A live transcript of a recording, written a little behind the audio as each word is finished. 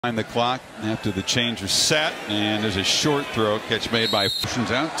The clock after the change was set, and there's a short throw catch made by out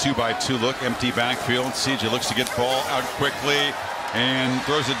 2-by-2 look, empty backfield. CJ looks to get ball out quickly and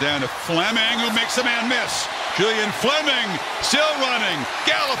throws it down to Fleming, who makes a man miss. Julian Fleming still running,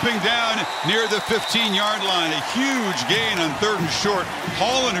 galloping down near the 15-yard line. A huge gain on 3rd and short.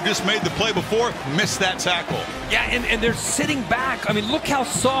 Holland, who just made the play before, missed that tackle. Yeah, and they're sitting back. I mean, look how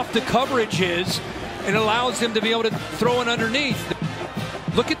soft the coverage is, and allows them to be able to throw it underneath.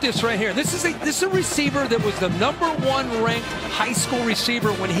 Look at this right here. This is a receiver that was the #1 ranked high school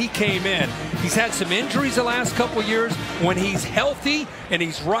receiver when he came in. He's had some injuries the last couple years. When he's healthy and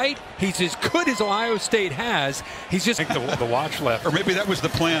he's right, he's as good as Ohio State has. He's just the watch left. Or maybe that was the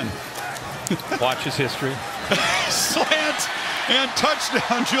plan. Watch his history. Slant and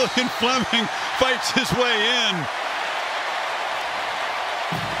touchdown. Julian Fleming fights his way in.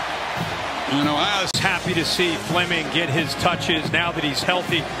 And Ohio's happy to see Fleming get his touches now that he's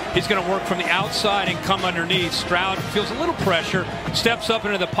healthy. He's going to work from the outside and come underneath. Stroud feels a little pressure, steps up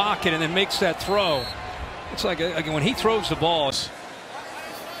into the pocket, and then makes that throw. It's like when he throws the ball.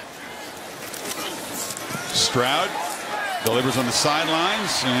 Stroud delivers on the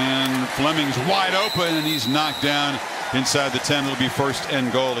sidelines, and Fleming's wide open, and he's knocked down inside the 10. It'll be 1st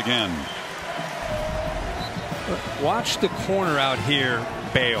and goal again. Watch the corner out here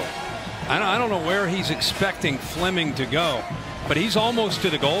bail. I don't know where he's expecting Fleming to go, but he's almost to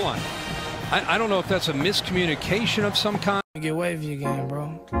the goal line. I don't know if that's a miscommunication of some kind. Get wavy again,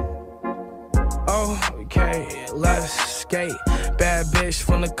 bro. Okay, let's skate. Bad bitch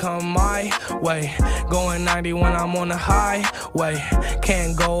finna come my way. Going 90 when I'm on the highway.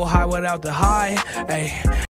 Can't go high without the high. Ay.